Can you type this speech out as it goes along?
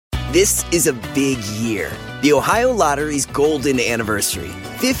This is a big year. The Ohio Lottery's golden anniversary.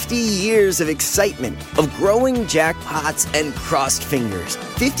 50 years of excitement, of growing jackpots and crossed fingers.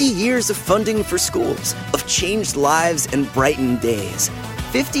 50 years of funding for schools, of changed lives and brightened days.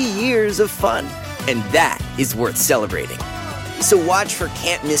 50 years of fun, and that is worth celebrating. So watch for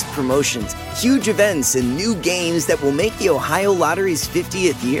can't-miss promotions, huge events, and new games that will make the Ohio Lottery's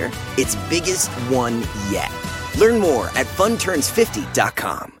 50th year its biggest one yet. Learn more at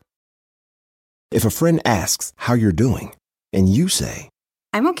funturns50.com. If a friend asks how you're doing, and you say,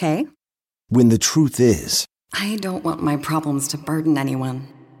 I'm okay. When the truth is, I don't want my problems to burden anyone.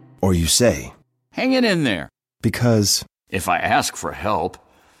 Or you say, hang it in there. Because if I ask for help,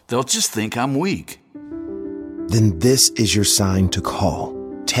 they'll just think I'm weak. Then this is your sign to call,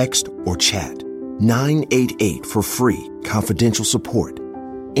 text, or chat 988 for free, confidential support.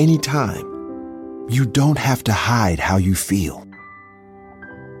 Anytime. You don't have to hide how you feel.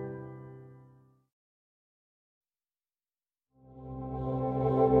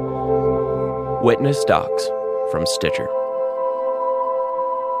 Witness Docs from Stitcher.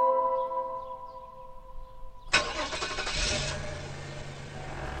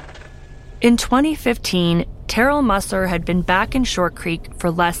 In 2015, Terrell Musser had been back in Short Creek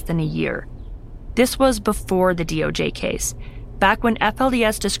for less than a year. This was before the DOJ case, back when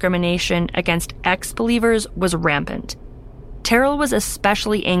FLDS discrimination against ex-believers was rampant. Terrell was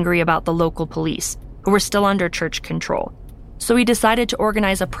especially angry about the local police, who were still under church control, so he decided to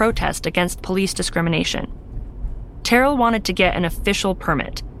organize a protest against police discrimination. Terrell wanted to get an official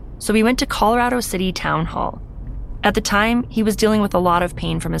permit, so he went to Colorado City Town Hall. At the time, he was dealing with a lot of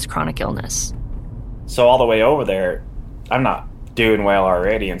pain from his chronic illness. So all the way over there, I'm not doing well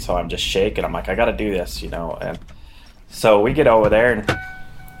already, and so I'm just shaking. I'm like, I gotta do this, and so we get over there, and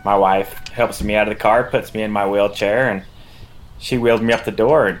my wife helps me out of the car, puts me in my wheelchair, and she wheeled me up the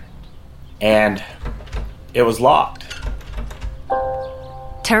door, and it was locked.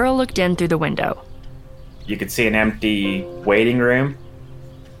 Terrell looked in through the window. You could see an empty waiting room.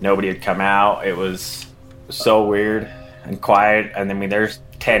 Nobody had come out. It was so weird and quiet. And I mean, there's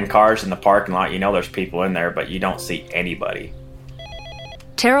 10 cars in the parking lot. There's people in there, but you don't see anybody.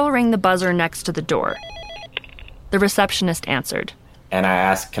 Terrell rang the buzzer next to the door. The receptionist answered. And I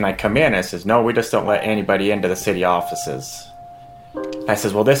asked, can I come in? I says, no, we just don't let anybody into the city offices. I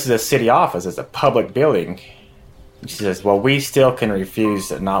says, well, this is a city office. It's a public building. She says, well, we still can refuse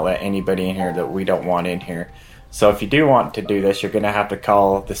to not let anybody in here that we don't want in here. So if you do want to do this, you're going to have to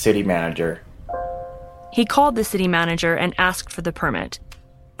call the city manager. He called the city manager and asked for the permit.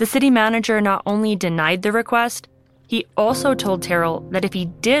 The city manager not only denied the request, he also told Terrell that if he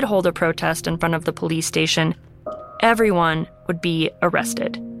did hold a protest in front of the police station, everyone would be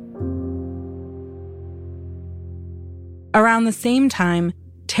arrested. Around the same time,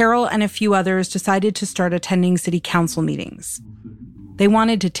 Terrell and a few others decided to start attending city council meetings. They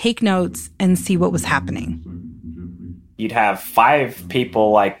wanted to take notes and see what was happening. You'd have 5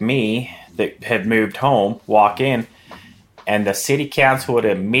 people like me that had moved home walk in, and the city council would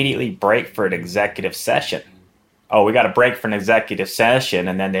immediately break for an executive session. Oh, we got to break for an executive session,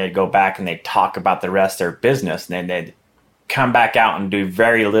 and then they'd go back and they'd talk about the rest of their business, and then they'd come back out and do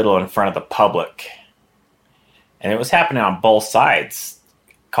very little in front of the public. And it was happening on both sides,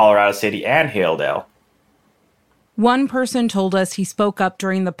 Colorado City and Hilldale. One person told us he spoke up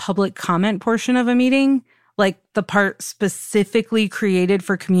during the public comment portion of a meeting, like the part specifically created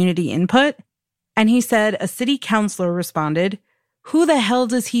for community input. And he said a city councilor responded, "Who the hell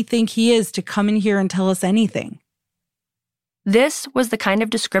does he think he is to come in here and tell us anything?" This was the kind of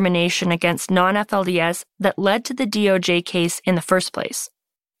discrimination against non-FLDS that led to the DOJ case in the first place.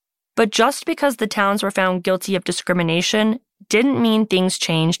 But just because the towns were found guilty of discrimination didn't mean things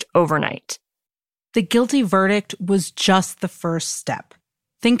changed overnight. The guilty verdict was just the first step.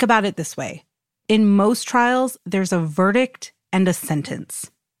 Think about it this way. In most trials, there's a verdict and a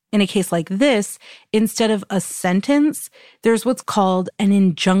sentence. In a case like this, instead of a sentence, there's what's called an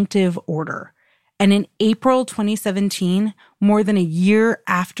injunctive order. And in April 2017, more than a year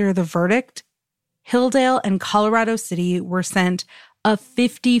after the verdict, Hilldale and Colorado City were sent a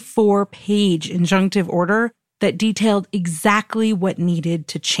 54-page injunctive order that detailed exactly what needed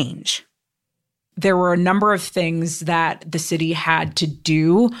to change. There were a number of things that the city had to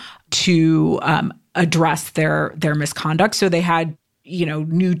do to address their misconduct. So they had,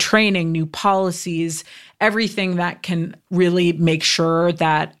 new training, new policies, everything that can really make sure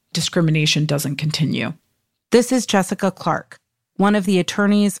that discrimination doesn't continue. This is Jessica Clark, one of the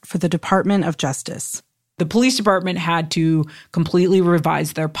attorneys for the Department of Justice. The police department had to completely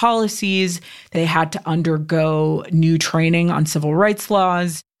revise their policies. They had to undergo new training on civil rights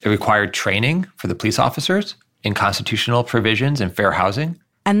laws. It required training for the police officers in constitutional provisions and fair housing.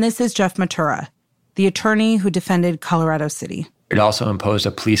 And this is Jeff Matura, the attorney who defended Colorado City. It also imposed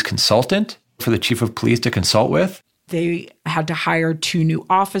a police consultant for the chief of police to consult with. They had to hire 2 new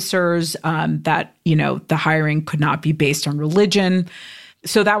officers that, the hiring could not be based on religion.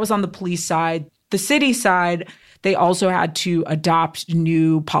 So that was on the police side. The city side, they also had to adopt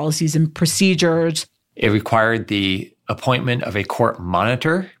new policies and procedures. It required the appointment of a court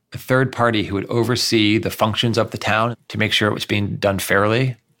monitor, a third party who would oversee the functions of the town to make sure it was being done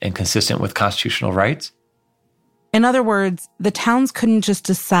fairly and consistent with constitutional rights. In other words, the towns couldn't just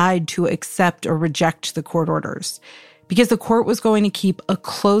decide to accept or reject the court orders because the court was going to keep a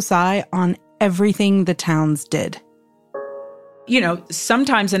close eye on everything the towns did.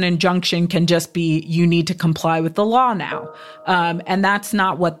 Sometimes an injunction can just be, you need to comply with the law now. And that's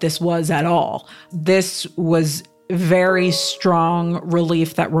not what this was at all. This was very strong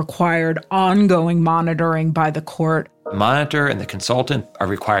relief that required ongoing monitoring by the court. The monitor and the consultant are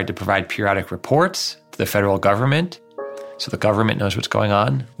required to provide periodic reports to the federal government so the government knows what's going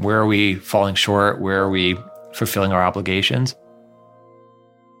on. Where are we falling short? Where are we fulfilling our obligations?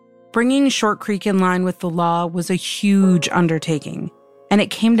 Bringing Short Creek in line with the law was a huge undertaking, and it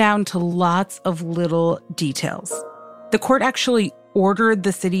came down to lots of little details. The court actually ordered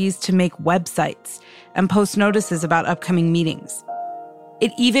the cities to make websites and post notices about upcoming meetings.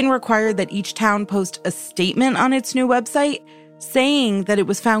 It even required that each town post a statement on its new website saying that it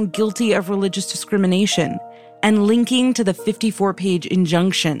was found guilty of religious discrimination and linking to the 54-page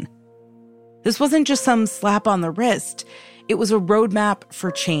injunction. This wasn't just some slap on the wrist. It was a roadmap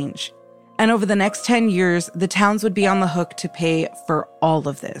for change. And over the next 10 years, the towns would be on the hook to pay for all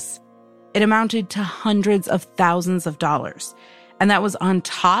of this. It amounted to hundreds of thousands of dollars. And that was on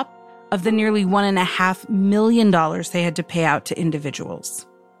top of the nearly $1.5 million they had to pay out to individuals.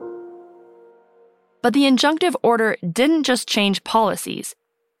 But the injunctive order didn't just change policies.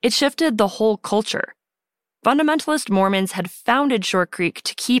 It shifted the whole culture. Fundamentalist Mormons had founded Short Creek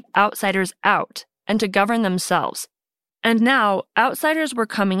to keep outsiders out and to govern themselves. And now, outsiders were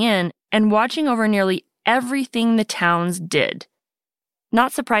coming in and watching over nearly everything the towns did.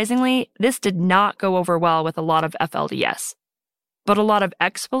 Not surprisingly, this did not go over well with a lot of FLDS. But a lot of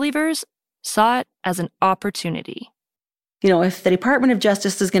ex-believers saw it as an opportunity. If the Department of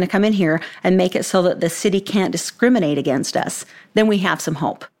Justice is going to come in here and make it so that the city can't discriminate against us, then we have some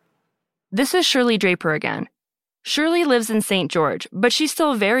hope. This is Shirley Draper again. Shirley lives in St. George, but she's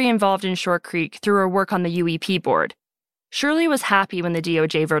still very involved in Short Creek through her work on the UEP board. Shirley was happy when the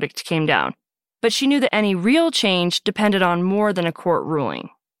DOJ verdict came down, but she knew that any real change depended on more than a court ruling.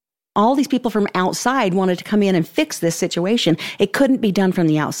 All these people from outside wanted to come in and fix this situation. It couldn't be done from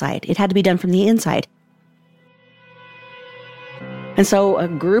the outside. It had to be done from the inside. And so a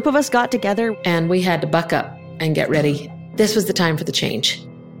group of us got together. And we had to buck up and get ready. This was the time for the change.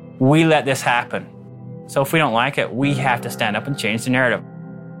 We let this happen. So if we don't like it, we have to stand up and change the narrative.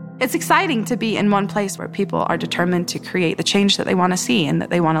 It's exciting to be in one place where people are determined to create the change that they want to see and that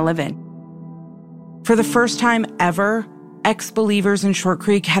they want to live in. For the first time ever, ex-believers in Short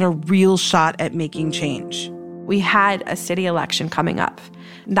Creek had a real shot at making change. We had a city election coming up.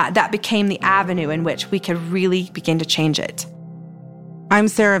 That became the avenue in which we could really begin to change it. I'm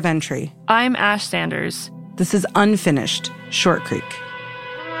Sarah Ventry. I'm Ash Sanders. This is Unfinished Short Creek.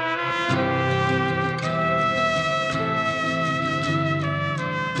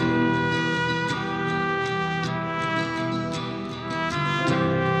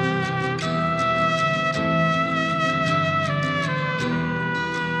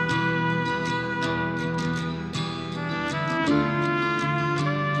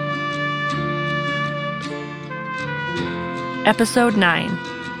 Episode 9,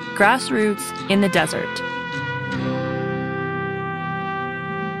 Grassroots in the Desert.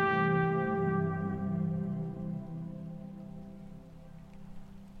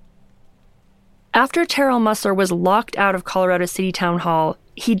 After Terrell Musser was locked out of Colorado City Town Hall,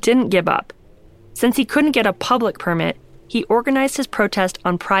 he didn't give up. Since he couldn't get a public permit, he organized his protest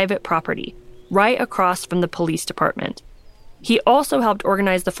on private property, right across from the police department. He also helped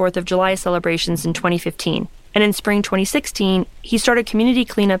organize the 4th of July celebrations in 2015. And in spring 2016, he started community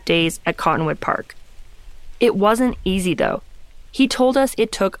cleanup days at Cottonwood Park. It wasn't easy, though. He told us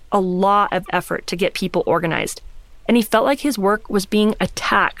it took a lot of effort to get people organized, and he felt like his work was being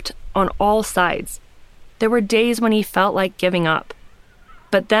attacked on all sides. There were days when he felt like giving up.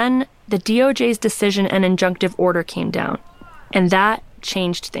 But then the DOJ's decision and injunctive order came down, and that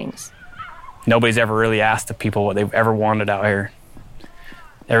changed things. Nobody's ever really asked the people what they've ever wanted out here.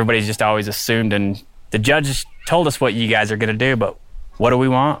 Everybody's just always assumed, and the judge told us what you guys are going to do, but what do we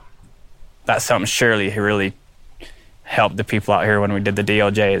want? That's something Shirley who really helped the people out here when we did the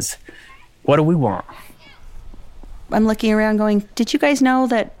DOJ is, what do we want? I'm looking around going, did you guys know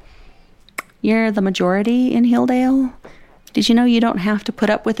that you're the majority in Hilldale? Did you know you don't have to put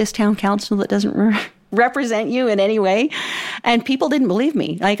up with this town council that doesn't represent you in any way? And people didn't believe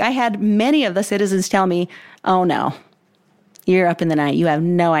me. Like, I had many of the citizens tell me, oh no, you're up in the night. You have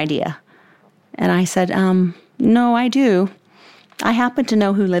no idea. And I said, no, I do. I happen to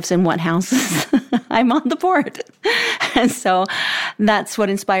know who lives in what houses. I'm on the board. And so that's what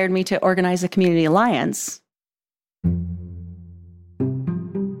inspired me to organize a community alliance.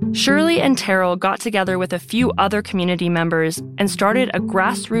 Shirley and Terrell got together with a few other community members and started a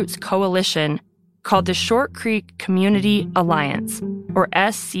grassroots coalition called the Short Creek Community Alliance, or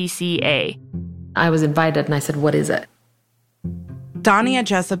SCCA. I was invited and I said, what is it? Dania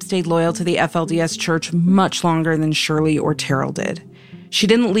Jessup stayed loyal to the FLDS Church much longer than Shirley or Terrell did. She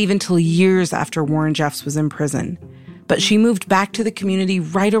didn't leave until years after Warren Jeffs was in prison. But she moved back to the community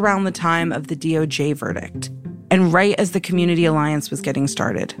right around the time of the DOJ verdict, and right as the Community Alliance was getting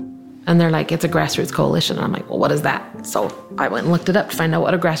started. And they're like, it's a grassroots coalition. And I'm like, well, what is that? So I went and looked it up to find out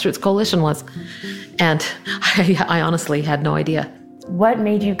what a grassroots coalition was. And I honestly had no idea. What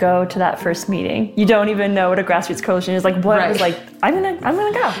made you go to that first meeting? You don't even know what a grassroots coalition is. Like, what Right. was like, I'm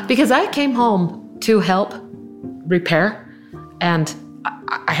gonna go. Because I came home to help repair, and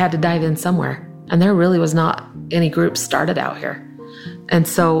I had to dive in somewhere. And there really was not any groups started out here. And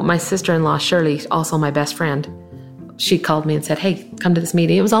so my sister-in-law, Shirley, also my best friend, she called me and said, hey, come to this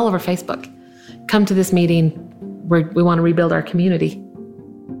meeting. It was all over Facebook. Come to this meeting. We want to rebuild our community.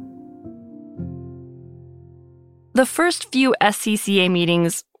 The first few SCCA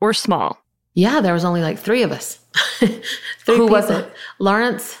meetings were small. Yeah, there was only like 3 of us. Who was people. it?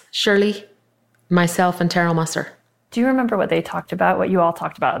 Lawrence, Shirley, myself, and Terrell Musser. Do you remember what they talked about, what you all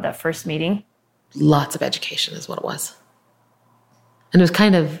talked about at that first meeting? Lots of education is what it was. And it was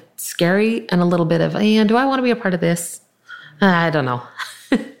kind of scary and a little bit of, hey, do I want to be a part of this? I don't know.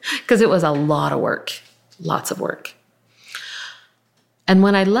 Because it was a lot of work, lots of work. And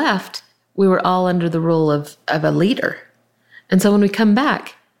when I left, we were all under the rule of a leader. And so when we come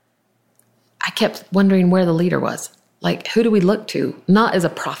back, I kept wondering where the leader was. Like, who do we look to? Not as a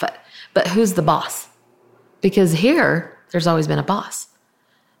prophet, but who's the boss? Because here, there's always been a boss.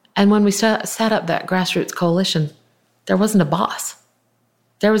 And when we set up that grassroots coalition, there wasn't a boss.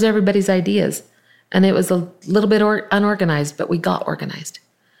 There was everybody's ideas. And it was a little bit unorganized, but we got organized.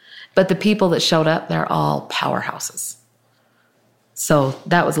 But the people that showed up, they're all powerhouses. So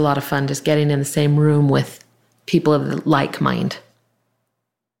that was a lot of fun, just getting in the same room with people of the like mind.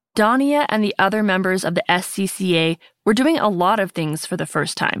 Dania and the other members of the SCCA were doing a lot of things for the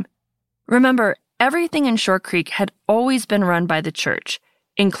first time. Remember, everything in Short Creek had always been run by the church,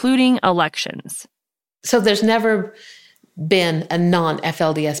 including elections. So there's never been a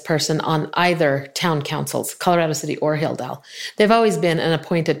non-FLDS person on either town councils, Colorado City or Hilldale. They've always been an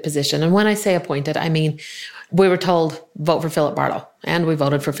appointed position. And when I say appointed, I mean we were told, vote for Philip Barlow, and we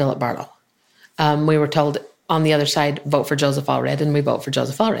voted for Philip Barlow. We were told on the other side, vote for Joseph Allred, and we vote for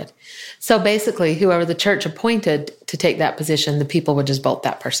Joseph Allred. So basically, whoever the church appointed to take that position, the people would just vote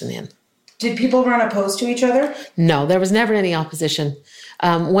that person in. Did people run opposed to each other? No, there was never any opposition.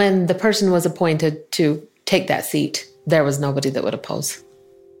 When the person was appointed to take that seat, there was nobody that would oppose.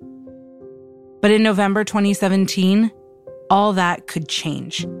 But in November 2017, all that could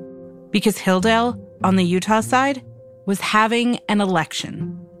change. Because Hilldale, on the Utah side, was having an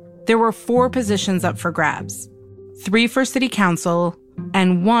election. There were 4 positions up for grabs. 3 for city council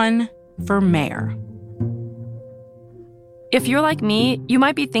and 1 for mayor. If you're like me, you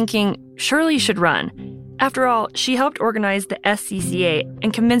might be thinking, Shirley should run. After all, she helped organize the SCCA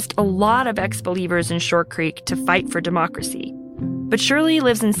and convinced a lot of ex-believers in Short Creek to fight for democracy. But Shirley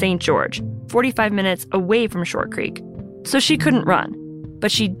lives in St. George, 45 minutes away from Short Creek, so she couldn't run.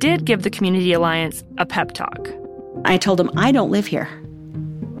 But she did give the Community Alliance a pep talk. I told them, I don't live here.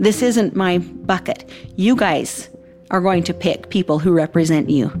 This isn't my bucket. You guys are going to pick people who represent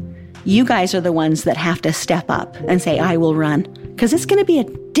you. You guys are the ones that have to step up and say, I will run. Because it's going to be a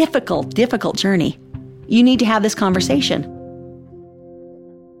difficult, difficult journey. You need to have this conversation.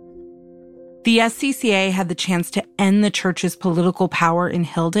 The SCCA had the chance to end the church's political power in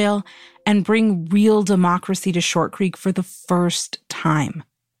Hilldale and bring real democracy to Short Creek for the first time.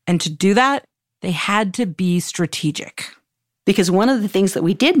 And to do that, they had to be strategic. Because one of the things that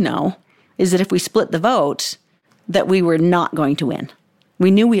we did know is that if we split the vote, that we were not going to win.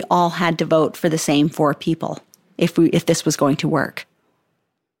 We knew we all had to vote for the same 4 people if this was going to work.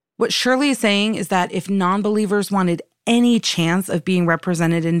 What Shirley is saying is that if non-believers wanted any chance of being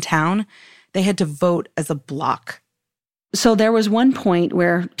represented in town, they had to vote as a block. So there was one point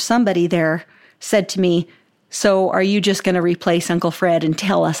where somebody there said to me, "So are you just going to replace Uncle Fred and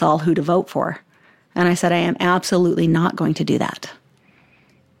tell us all who to vote for?" And I said, "I am absolutely not going to do that.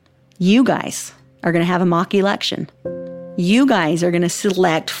 You guys are going to have a mock election. You guys are going to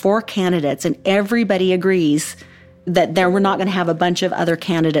select 4 candidates, and everybody agrees that we're not going to have a bunch of other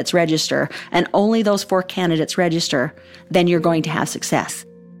candidates register, and only those 4 candidates register, then you're going to have success."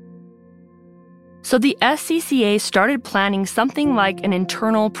 So the SCCA started planning something like an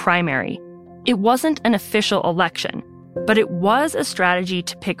internal primary. It wasn't an official election, but it was a strategy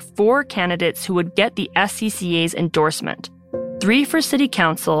to pick 4 candidates who would get the SCCA's endorsement, 3 for city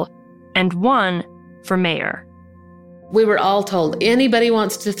council and 1 for mayor. We were all told, anybody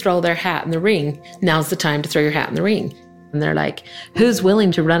wants to throw their hat in the ring, now's the time to throw your hat in the ring. And they're like, who's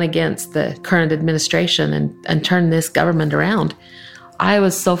willing to run against the current administration and turn this government around? I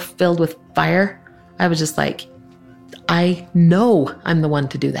was so filled with fire. I was just like, I know I'm the one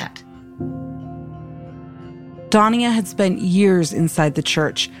to do that. Dania had spent years inside the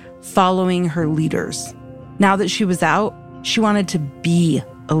church, following her leaders. Now that she was out, she wanted to be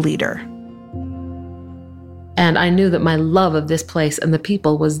a leader. And I knew that my love of this place and the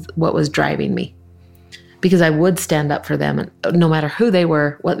people was what was driving me. Because I would stand up for them. And no matter who they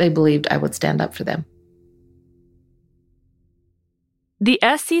were, what they believed, I would stand up for them. The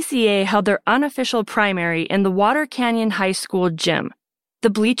SCCA held their unofficial primary in the Water Canyon High School gym. The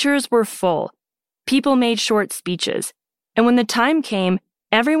bleachers were full. People made short speeches. And when the time came,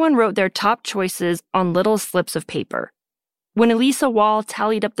 everyone wrote their top choices on little slips of paper. When Elisa Wall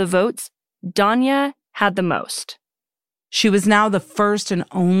tallied up the votes, Dania had the most. She was now the first and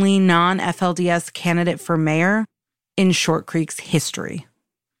only non-FLDS candidate for mayor in Short Creek's history.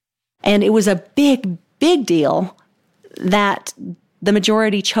 And it was a big, big deal that the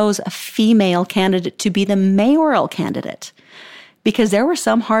majority chose a female candidate to be the mayoral candidate, because there were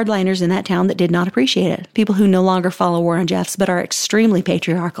some hardliners in that town that did not appreciate it. People who no longer follow Warren Jeffs but are extremely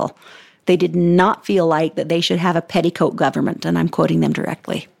patriarchal. They did not feel like that they should have a petticoat government, and I'm quoting them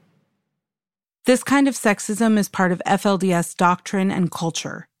directly. This kind of sexism is part of FLDS doctrine and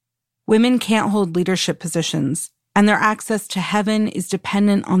culture. Women can't hold leadership positions, and their access to heaven is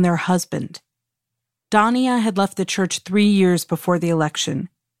dependent on their husband. Dania had left the church 3 years before the election,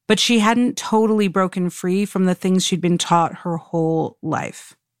 but she hadn't totally broken free from the things she'd been taught her whole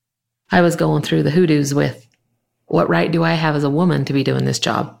life. I was going through the hoodoos with, what right do I have as a woman to be doing this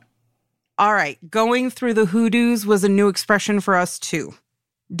job? All right, going through the hoodoos was a new expression for us too.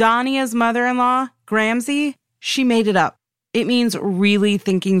 Dania's mother-in-law, Gramsy, she made it up. It means really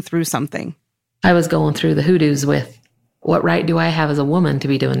thinking through something. I was going through the hoodoos with, what right do I have as a woman to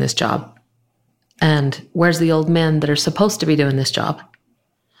be doing this job? And where's the old men that are supposed to be doing this job?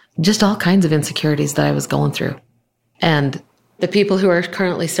 Just all kinds of insecurities that I was going through. And the people who are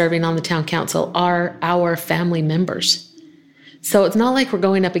currently serving on the town council are our family members. So it's not like we're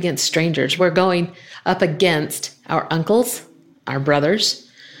going up against strangers. We're going up against our uncles, our brothers,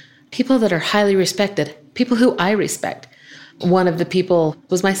 people that are highly respected, people who I respect. One of the people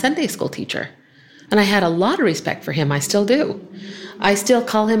was my Sunday school teacher, and I had a lot of respect for him. I still do. I still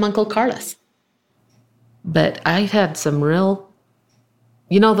call him Uncle Carlos. But I had some real,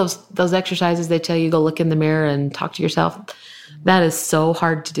 you know, those exercises they tell you go look in the mirror and talk to yourself? That is so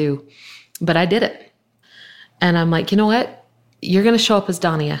hard to do. But I did it. And I'm like, you know what? You're going to show up as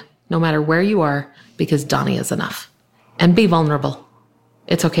Dania, no matter where you are, because Dania is enough. And be vulnerable.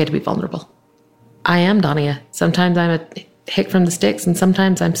 It's okay to be vulnerable. I am Dania. Sometimes I'm a hick from the sticks, and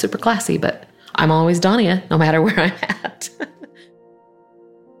sometimes I'm super classy, but I'm always Dania, no matter where I'm at.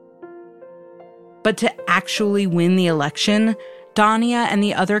 But to actually win the election, Dania and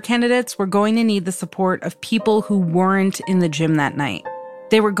the other candidates were going to need the support of people who weren't in the gym that night.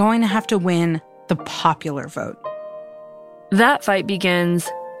 They were going to have to win the popular vote. That fight begins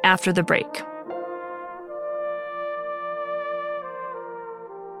after the break.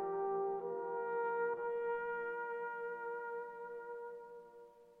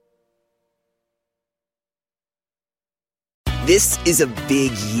 This is a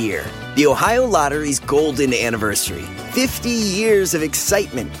big year. The Ohio Lottery's golden anniversary. 50 years of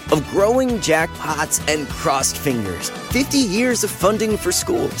excitement, of growing jackpots and crossed fingers. 50 years of funding for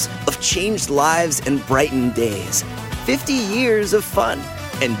schools, of changed lives and brightened days. 50 years of fun,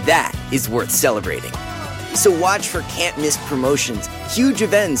 and that is worth celebrating. So watch for can't-miss promotions, huge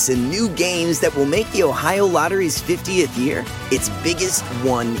events, and new games that will make the Ohio Lottery's 50th year its biggest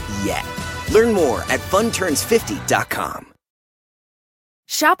one yet. Learn more at funturns50.com.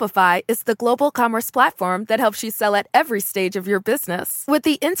 Shopify is the global commerce platform that helps you sell at every stage of your business. With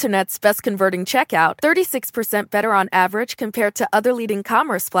the internet's best converting checkout, 36% better on average compared to other leading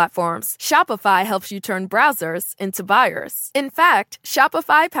commerce platforms, Shopify helps you turn browsers into buyers. In fact,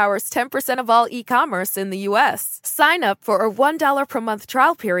 Shopify powers 10% of all e-commerce in the U.S. Sign up for a $1 per month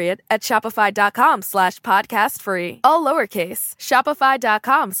trial period at shopify.com/podcastfree. All lowercase,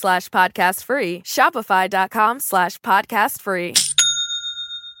 shopify.com/podcastfree, shopify.com/podcastfree.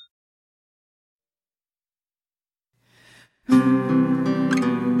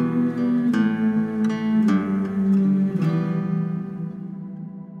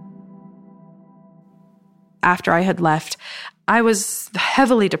 After I had left, I was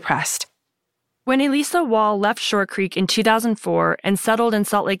heavily depressed. When Elisa Wall left Shore Creek in 2004 and settled in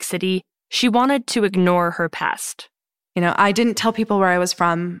Salt Lake City, she wanted to ignore her past. You know, I didn't tell people where I was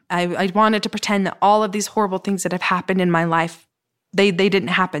from. I wanted to pretend that all of these horrible things that have happened in my life, they didn't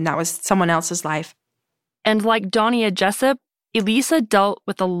happen. That was someone else's life. And like Donia Jessup, Elisa dealt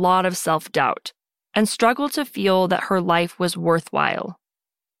with a lot of self-doubt and struggled to feel that her life was worthwhile.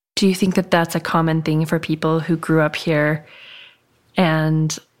 Do you think that that's a common thing for people who grew up here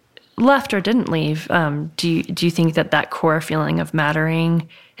and left or didn't leave? Do you think that that core feeling of mattering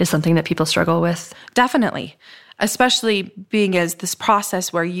is something that people struggle with? Definitely, especially being as this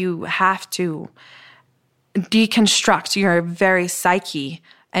process where you have to deconstruct your very psyche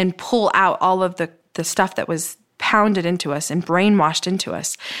and pull out all of the stuff that was pounded into us and brainwashed into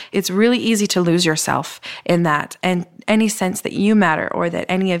us. It's really easy to lose yourself in that and any sense that you matter or that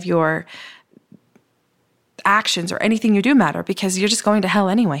any of your actions or anything you do matter because you're just going to hell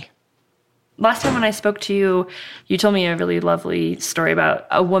anyway. Last time when I spoke to you, you told me a really lovely story about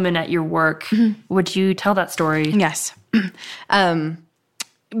a woman at your work. Mm-hmm. Would you tell that story? Yes.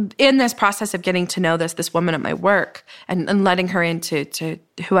 In this process of getting to know this woman at my work and letting her into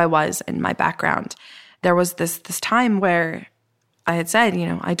who I was and my background, there was this time where I had said, you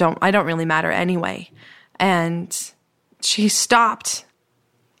know, I don't really matter anyway. And she stopped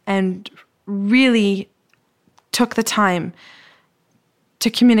and really took the time to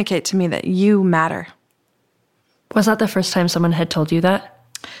communicate to me that you matter. Was that the first time someone had told you that?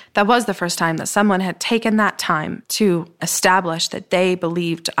 That was the first time that someone had taken that time to establish that they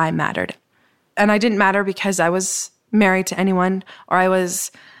believed I mattered. And I didn't matter because I was married to anyone or I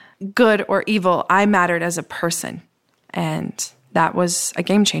was good or evil. I mattered as a person. And that was a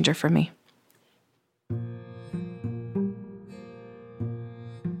game changer for me.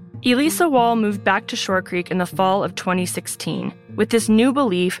 Elisa Wall moved back to Shore Creek in the fall of 2016 with this new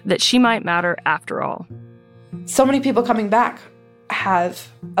belief that she might matter after all. So many people coming back have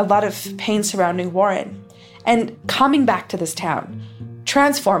a lot of pain surrounding Warren. And coming back to this town,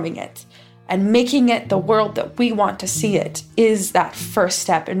 transforming it, and making it the world that we want to see it is that first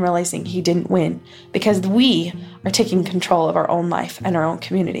step in realizing he didn't win because we are taking control of our own life and our own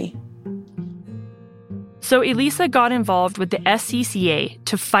community. So Elisa got involved with the SCCA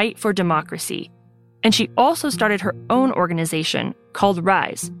to fight for democracy. And she also started her own organization called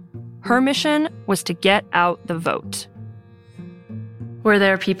RISE. Her mission was to get out the vote. Were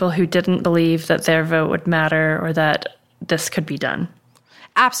there people who didn't believe that their vote would matter or that this could be done?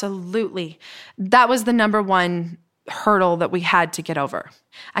 Absolutely. That was the number one hurdle that we had to get over.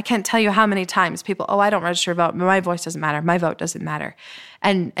 I can't tell you how many times people, I don't register to vote, my voice doesn't matter, my vote doesn't matter.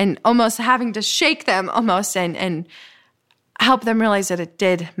 And almost having to shake them almost and help them realize that it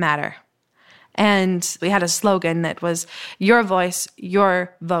did matter. And we had a slogan that was, your voice,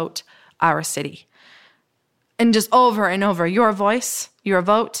 your vote, our city. And just over and over, your voice, your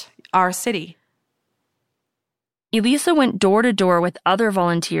vote, our city. Elisa went door to door with other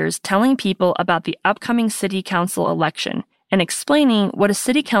volunteers telling people about the upcoming city council election and explaining what a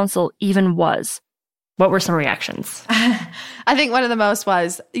city council even was. What were some reactions? I think one of the most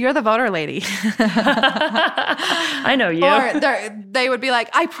was, you're the voter lady. I know you. Or they would be like,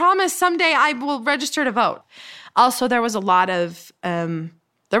 I promise someday I will register to vote. Also, there was a lot of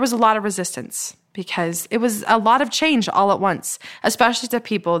resistance because it was a lot of change all at once, especially to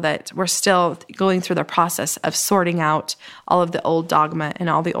people that were still going through the process of sorting out all of the old dogma and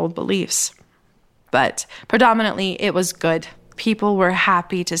all the old beliefs. But predominantly, it was good. People were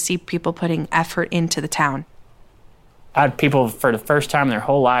happy to see people putting effort into the town. I had people for the first time in their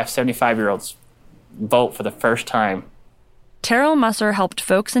whole life, 75-year-olds, vote for the first time. Terrell Musser helped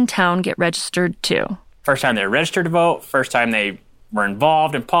folks in town get registered too. First time they registered to vote, first time they were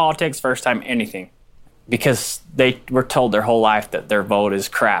involved in politics, first time anything. Because they were told their whole life that their vote is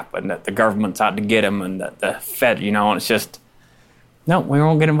crap and that the government's out to get them and that the Fed, and it's just, no, we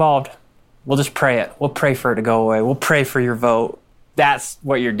won't get involved. We'll just pray it. We'll pray for it to go away. We'll pray for your vote. that's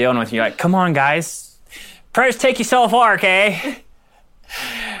what you're dealing with. You're like, come on, guys. Prayers take you so far, okay?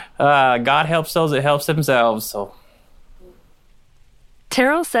 God helps those that helps themselves, so.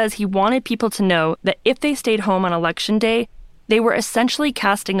 Terrell says he wanted people to know that if they stayed home on Election Day, they were essentially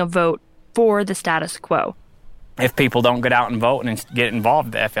casting a vote for the status quo. If people don't get out and vote and get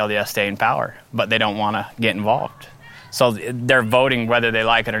involved, the FLDS stay in power, but they don't want to get involved. So they're voting whether they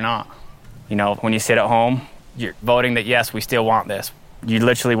like it or not. You know, when you sit at home, you're voting that, yes, we still want this. You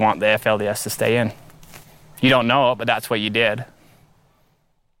literally want the FLDS to stay in. You don't know it, but that's what you did.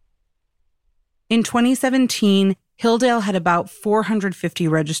 In 2017, Hilldale had about 450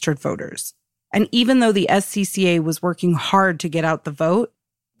 registered voters. And even though the SCCA was working hard to get out the vote,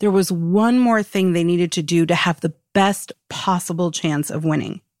 there was one more thing they needed to do to have the best possible chance of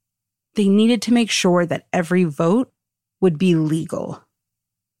winning. They needed to make sure that every vote would be legal.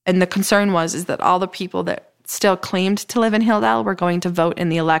 And the concern is that all the people that still claimed to live in Hilldale were going to vote in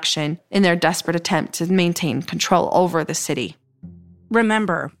the election in their desperate attempt to maintain control over the city.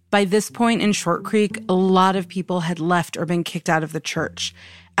 Remember, by this point in Short Creek, a lot of people had left or been kicked out of the church,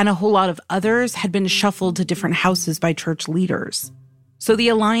 and a whole lot of others had been shuffled to different houses by church leaders. So the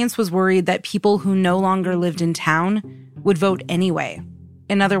Alliance was worried that people who no longer lived in town would vote anyway.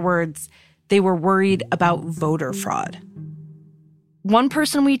 In other words, they were worried about voter fraud. One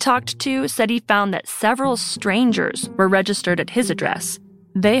person we talked to said he found that several strangers were registered at his address.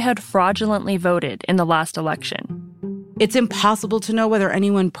 They had fraudulently voted in the last election. It's impossible to know whether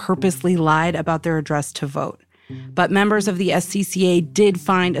anyone purposely lied about their address to vote. But members of the SCCA did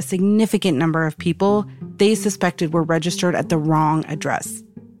find a significant number of people they suspected were registered at the wrong address.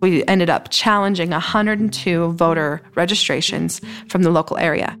 We ended up challenging 102 voter registrations from the local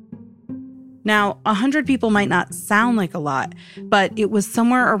area. Now, 100 people might not sound like a lot, but it was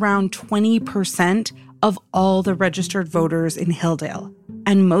somewhere around 20% of all the registered voters in Hilldale,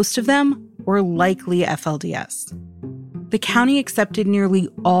 and most of them were likely FLDS. The county accepted nearly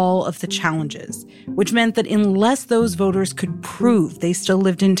all of the challenges, which meant that unless those voters could prove they still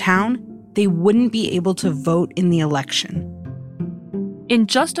lived in town, they wouldn't be able to vote in the election. In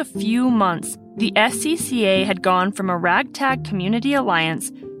just a few months, the SCCA had gone from a ragtag community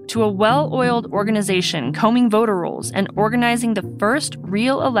alliance to a well-oiled organization combing voter rolls and organizing the first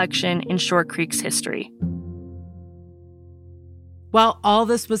real election in Short Creek's history. While all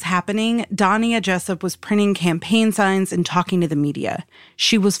this was happening, Dania Jessup was printing campaign signs and talking to the media.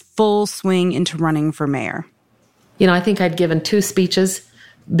 She was full swing into running for mayor. You know, I think I'd given 2 speeches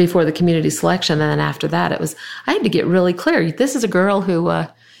before the community selection, and then after that, I had to get really clear. This is a girl who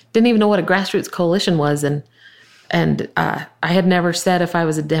didn't even know what a grassroots coalition was, and I had never said if I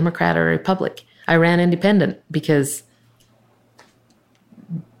was a Democrat or a Republican. I ran independent because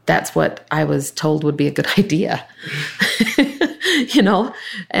that's what I was told would be a good idea. You know,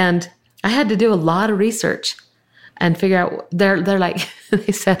 and I had to do a lot of research and figure out, they're like,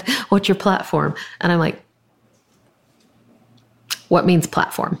 they said, what's your platform? And I'm like, what means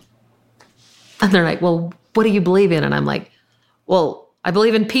platform? And they're like, well, what do you believe in? And I'm like, well, I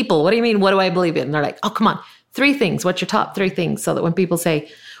believe in people. What do you mean? What do I believe in? And they're like, oh, come on, 3 things. What's your top 3 things? So that when people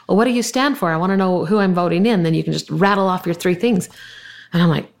say, well, what do you stand for? I want to know who I'm voting in. Then you can just rattle off your 3 things. And I'm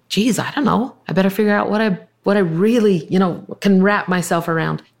like, geez, I don't know. I better figure out what I really, can wrap myself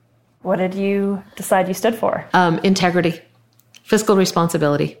around. What did you decide you stood for? Integrity, fiscal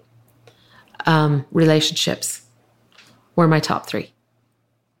responsibility, relationships were my top 3.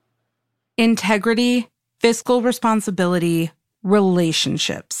 Integrity, fiscal responsibility,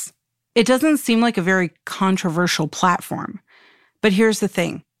 relationships. It doesn't seem like a very controversial platform. But here's the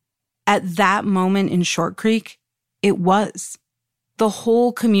thing. At that moment in Short Creek, it was. The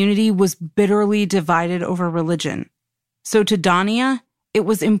whole community was bitterly divided over religion. So to Dania, it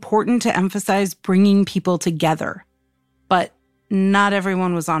was important to emphasize bringing people together. But not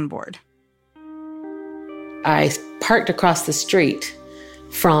everyone was on board. I parked across the street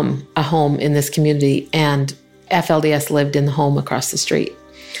from a home in this community, and FLDS lived in the home across the street.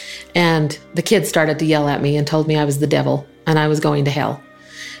 And the kids started to yell at me and told me I was the devil and I was going to hell.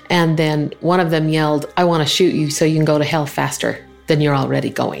 And then one of them yelled, I want to shoot you so you can go to hell faster than you're already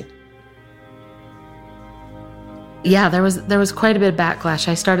going. Yeah, there was quite a bit of backlash.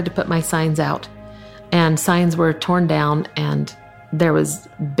 I started to put my signs out, and signs were torn down, and there was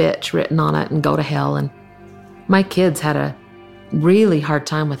bitch written on it and go to hell. And my kids had a really hard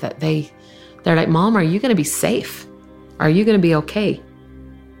time with it. They're like, Mom, are you going to be safe? Are you going to be okay?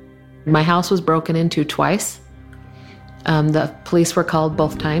 My house was broken into twice. The police were called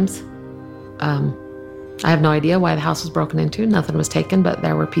both times. I have no idea why the house was broken into. Nothing was taken, but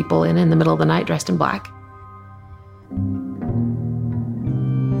there were people in the middle of the night dressed in black.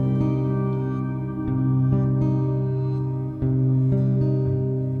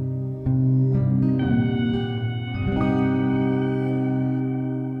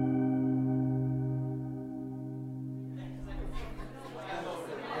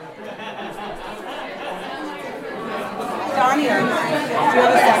 you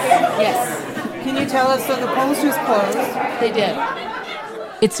have a second? Yes. Can you tell us, so the polls just closed? They did.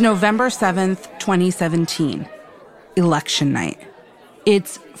 It's November 7th, 2017, election night.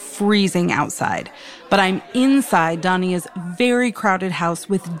 It's freezing outside, but I'm inside Donia's very crowded house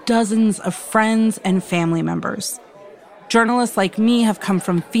with dozens of friends and family members. Journalists like me have come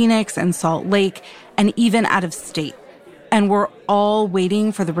from Phoenix and Salt Lake and even out of state, and we're all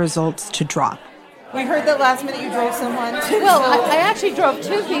waiting for the results to drop. We heard that last minute you drove someone to Well, I actually drove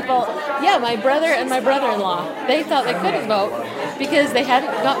two people. Yeah, my brother and my brother-in-law. They thought they couldn't vote because they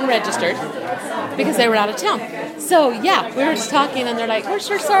hadn't gotten registered because they were out of town. So, yeah, we were just talking, and they're like, we're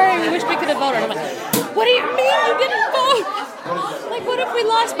sure sorry, we wish we could have voted. I'm like, what do you mean you didn't vote? Like, what if we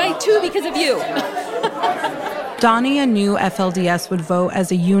lost by 2 because of you? Donia knew FLDS would vote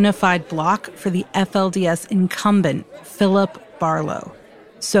as a unified bloc for the FLDS incumbent, Philip Barlow.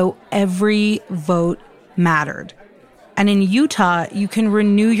 So every vote mattered. And in Utah, you can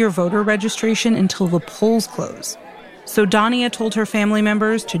renew your voter registration until the polls close. So Donia told her family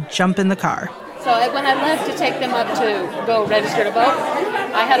members to jump in the car. So when I left to take them up to go register to vote,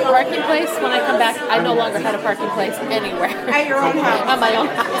 I had a parking place. When I come back, I no longer had a parking place anywhere. At your own house? At my own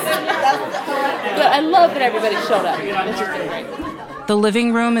house. But I love that everybody showed up. It's just been great. The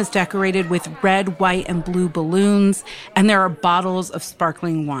living room is decorated with red, white, and blue balloons, and there are bottles of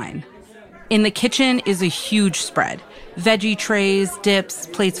sparkling wine. In the kitchen is a huge spread. Veggie trays, dips,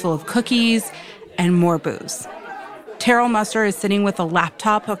 plates full of cookies, and more booze. Terrell Musser is sitting with a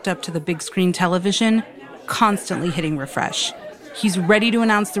laptop hooked up to the big screen television, constantly hitting refresh. He's ready to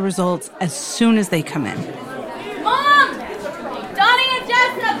announce the results as soon as they come in. Mom! Donnie and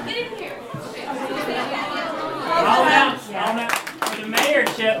Jessup, get in here! I'll announce for the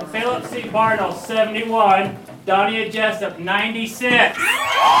mayorship, Philip C. Barlow, 71, Donia Jessup, 96.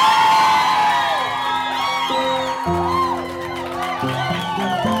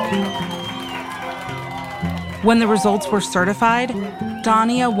 When the results were certified,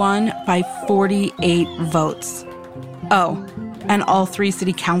 Donia won by 48 votes. Oh, and all 3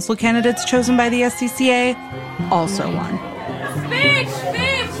 city council candidates chosen by the SCCA also won. Speech!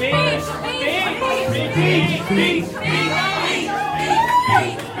 Speech! Speech! Speech!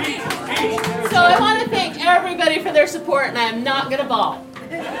 So I want to thank everybody for their support, and I am not going to bawl.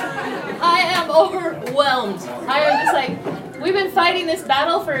 I am overwhelmed. I am just like, we've been fighting this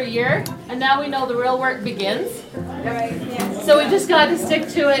battle for a year, and now we know the real work begins. So we just got to stick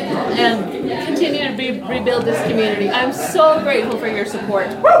to it and continue to rebuild this community. I'm so grateful for your support.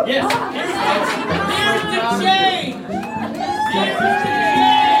 Yes. Here's the change. Here's the change.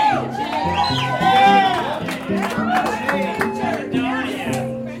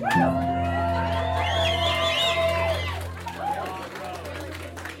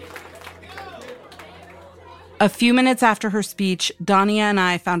 A few minutes after her speech, Donia and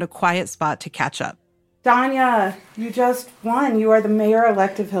I found a quiet spot to catch up. Donia, you just won. You are the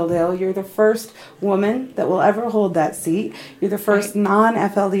mayor-elect of Hilldale. You're the first woman that will ever hold that seat. You're the first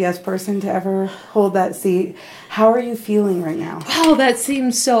non-FLDS person to ever hold that seat. How are you feeling right now? Oh, that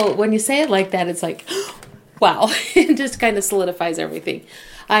seems so, when you say it like that, it's like, wow, it just kind of solidifies everything.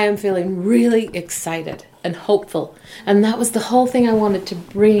 I am feeling really excited and hopeful. And that was the whole thing I wanted to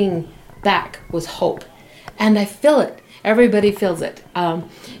bring back, was hope. And I feel it. Everybody feels it.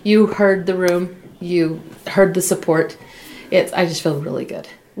 You heard the room. You heard the support. I just feel really good.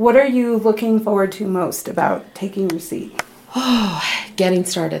 What are you looking forward to most about taking your seat? Oh, getting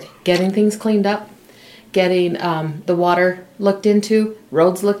started. Getting things cleaned up. Getting the water looked into,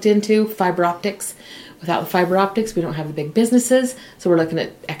 roads looked into, fiber optics. Without the fiber optics, we don't have the big businesses. So we're looking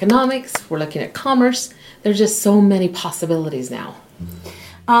at economics. We're looking at commerce. There's just so many possibilities now.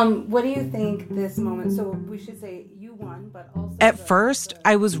 What do you think this moment, so we should say you won, but also... At first,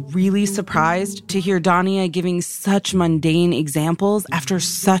 I was really surprised to hear Donia giving such mundane examples after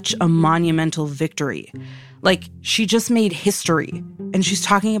such a monumental victory. Like, she just made history, and she's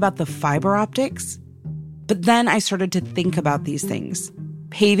talking about the fiber optics. But then I started to think about these things.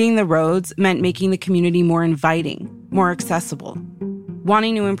 Paving the roads meant making the community more inviting, more accessible.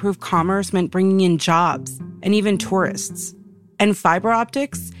 Wanting to improve commerce meant bringing in jobs and even tourists. And fiber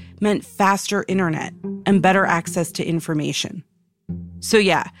optics meant faster internet and better access to information. So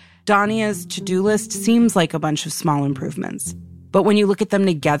yeah, Donia's to-do list seems like a bunch of small improvements. But when you look at them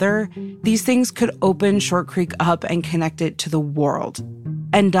together, these things could open Short Creek up and connect it to the world.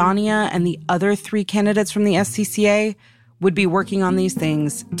 And Donia and the other 3 candidates from the SCCA would be working on these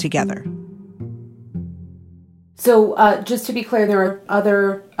things together. So just to be clear, there are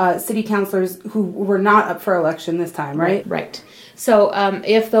other city councilors who were not up for election this time, right? Right. So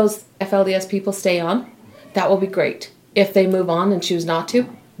if those FLDS people stay on, that will be great. If they move on and choose not to,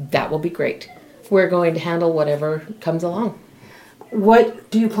 that will be great. We're going to handle whatever comes along. What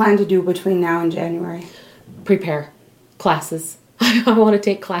do you plan to do between now and January? Prepare classes. I want to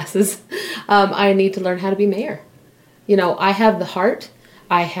take classes. I need to learn how to be mayor. You know, I have the heart.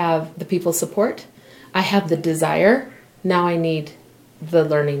 I have the people's support. I have the desire. Now I need the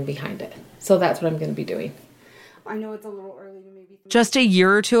learning behind it. So that's what I'm going to be doing. I know it's a little early to maybe... Just a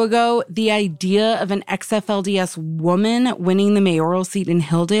year or two ago, the idea of an ex-FLDS woman winning the mayoral seat in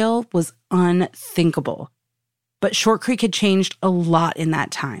Hilldale was unthinkable. But Short Creek had changed a lot in that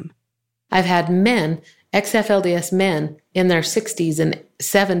time. I've had men, ex-FLDS men in their 60s and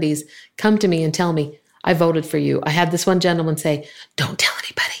 70s come to me and tell me, I voted for you. I had this one gentleman say, don't tell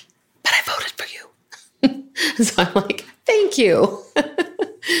anybody, but I voted for you. So I'm like, thank you.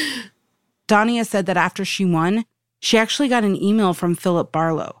 Dania said that after she won, she actually got an email from Philip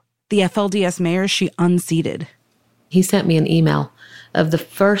Barlow, the FLDS mayor she unseated. He sent me an email of the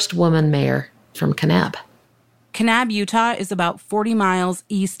first woman mayor from Kanab. Kanab, Utah is about 40 miles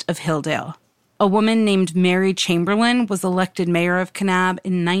east of Hilldale. A woman named Mary Chamberlain was elected mayor of Kanab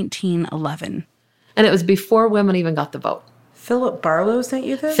in 1911. And it was before women even got the vote. Philip Barlow sent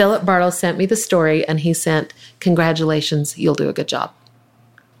you this? Philip Barlow sent me the story, and he sent, congratulations, you'll do a good job.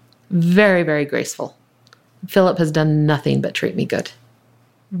 Very, very graceful. Philip has done nothing but treat me good.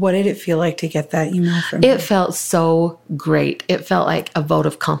 What did it feel like to get that email from him? It felt so great. It felt like a vote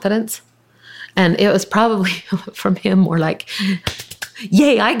of confidence. And it was probably from him more like,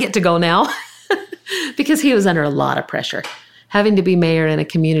 yay, I get to go now. Because he was under a lot of pressure. Having to be mayor in a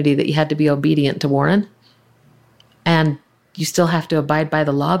community that you had to be obedient to Warren, and you still have to abide by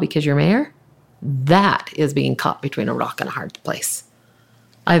the law because you're mayor, that is being caught between a rock and a hard place.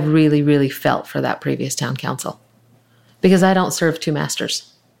 I've really, really felt for that previous town council. Because I don't serve two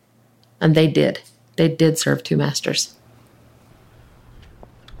masters. And they did. They did serve two masters.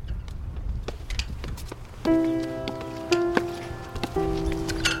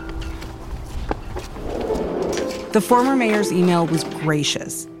 The former mayor's email was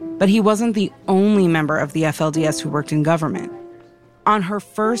gracious, but he wasn't the only member of the FLDS who worked in government. On her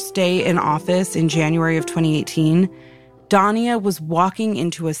first day in office in January of 2018, Dania was walking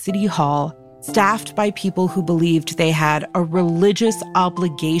into a city hall staffed by people who believed they had a religious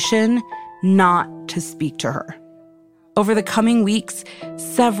obligation not to speak to her. Over the coming weeks,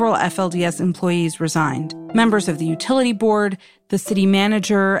 several FLDS employees resigned. Members of the utility board, the city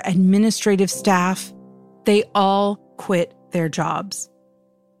manager, administrative staff, they all quit their jobs.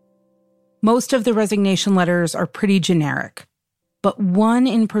 Most of the resignation letters are pretty generic, but one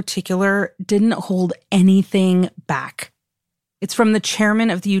in particular didn't hold anything back. It's from the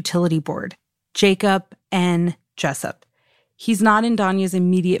chairman of the utility board, Jacob N. Jessup. He's not in Dania's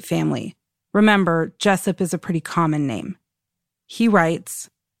immediate family. Remember, Jessup is a pretty common name. He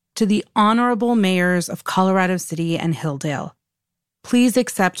writes, "To the honorable mayors of Colorado City and Hilldale, please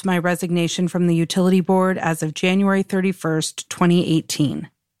accept my resignation from the utility board as of January 31st, 2018.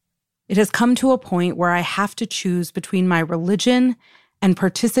 It has come to a point where I have to choose between my religion and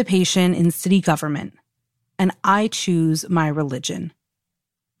participation in city government, and I choose my religion.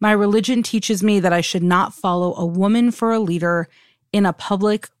 My religion teaches me that I should not follow a woman for a leader in a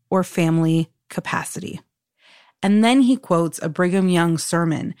public or family capacity." And then he quotes a Brigham Young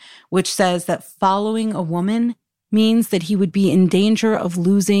sermon, which says that following a woman means that he would be in danger of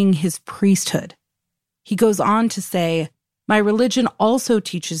losing his priesthood. He goes on to say, "My religion also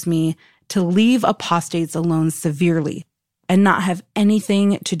teaches me to leave apostates alone severely and not have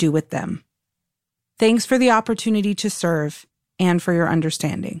anything to do with them. Thanks for the opportunity to serve and for your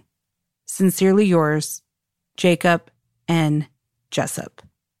understanding. Sincerely yours, Jacob N. Jessup."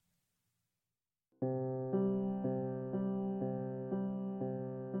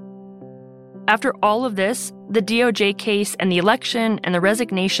 After all of this, the DOJ case and the election and the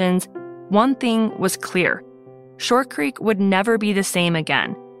resignations, one thing was clear. Short Creek would never be the same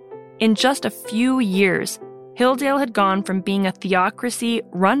again. In just a few years, Hilldale had gone from being a theocracy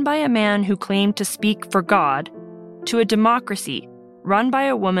run by a man who claimed to speak for God to a democracy run by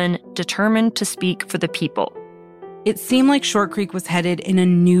a woman determined to speak for the people. It seemed like Short Creek was headed in a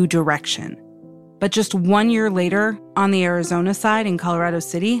new direction. But just 1 year later, on the Arizona side in Colorado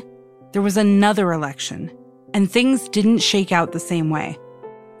City, there was another election, and things didn't shake out the same way.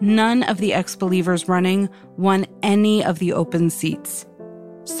 None of the ex-believers running won any of the open seats.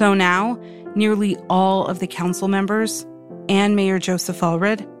 So now, nearly all of the council members and Mayor Joseph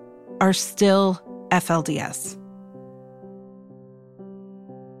Allred are still FLDS.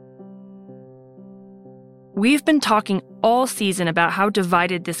 We've been talking all season about how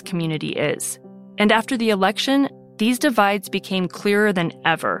divided this community is. And after the election, these divides became clearer than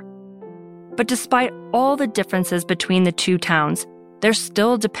ever. But despite all the differences between the two towns, they're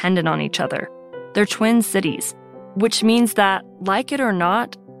still dependent on each other. They're twin cities, which means that, like it or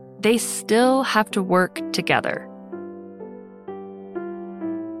not, they still have to work together.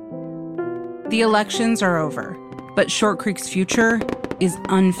 The elections are over, but Short Creek's future is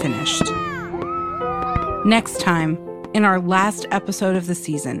unfinished. Next time, in our last episode of the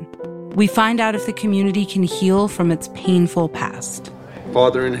season, we find out if the community can heal from its painful past.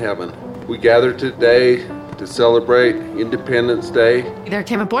 Father in heaven, we gather today to celebrate Independence Day. There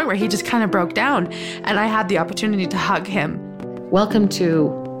came a point where he just kind of broke down, and I had the opportunity to hug him. Welcome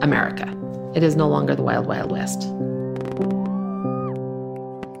to America. It is no longer the Wild Wild West.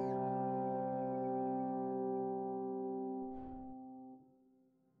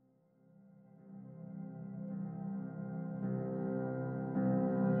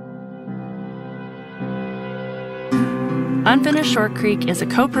 Unfinished Short Creek is a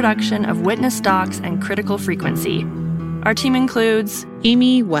co-production of Witness Docs and Critical Frequency. Our team includes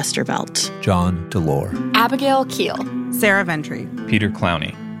Amy Westervelt, John Delore, Abigail Keel, Sarah Ventry, Peter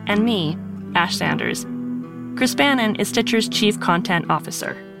Clowney, and me, Ash Sanders. Chris Bannon is Stitcher's Chief Content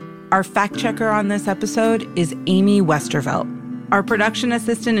Officer. Our fact checker on this episode is Amy Westervelt. Our production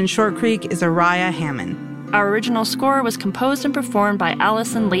assistant in Short Creek is Araya Hammond. Our original score was composed and performed by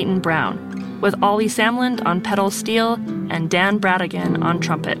Allison Leighton Brown, with Ollie Samland on pedal steel and Dan Bradigan on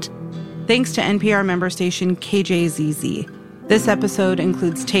trumpet. Thanks to NPR member station KJZZ. This episode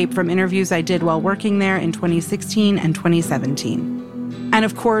includes tape from interviews I did while working there in 2016 and 2017. And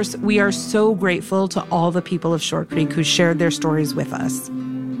of course, we are so grateful to all the people of Short Creek who shared their stories with us.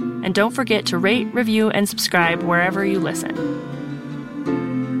 And don't forget to rate, review, and subscribe wherever you listen.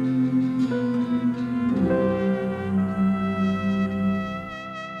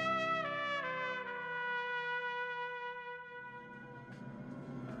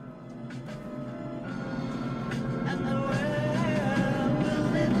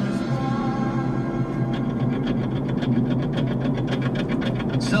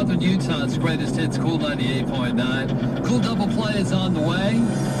 Southern Utah's greatest hits, Cool 98.9. Cool double play is on the way.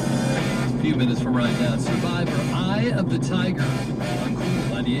 A few minutes from right now, Survivor, Eye of the Tiger on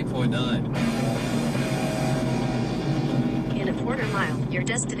Cool 98.9. In a quarter mile, your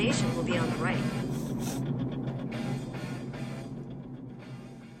destination will be on the right.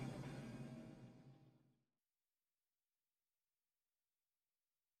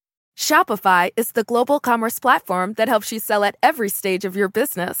 Shopify is the global commerce platform that helps you sell at every stage of your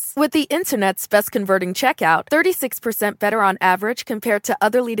business. With the internet's best converting checkout, 36% better on average compared to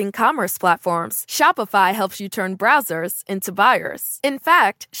other leading commerce platforms, Shopify helps you turn browsers into buyers. In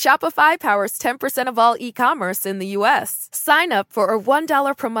fact, Shopify powers 10% of all e-commerce in the U.S. Sign up for a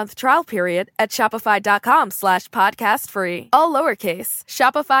 $1 per month trial period at shopify.com/podcastfree. All lowercase,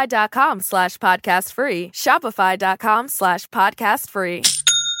 shopify.com/podcastfree, shopify.com/podcastfree.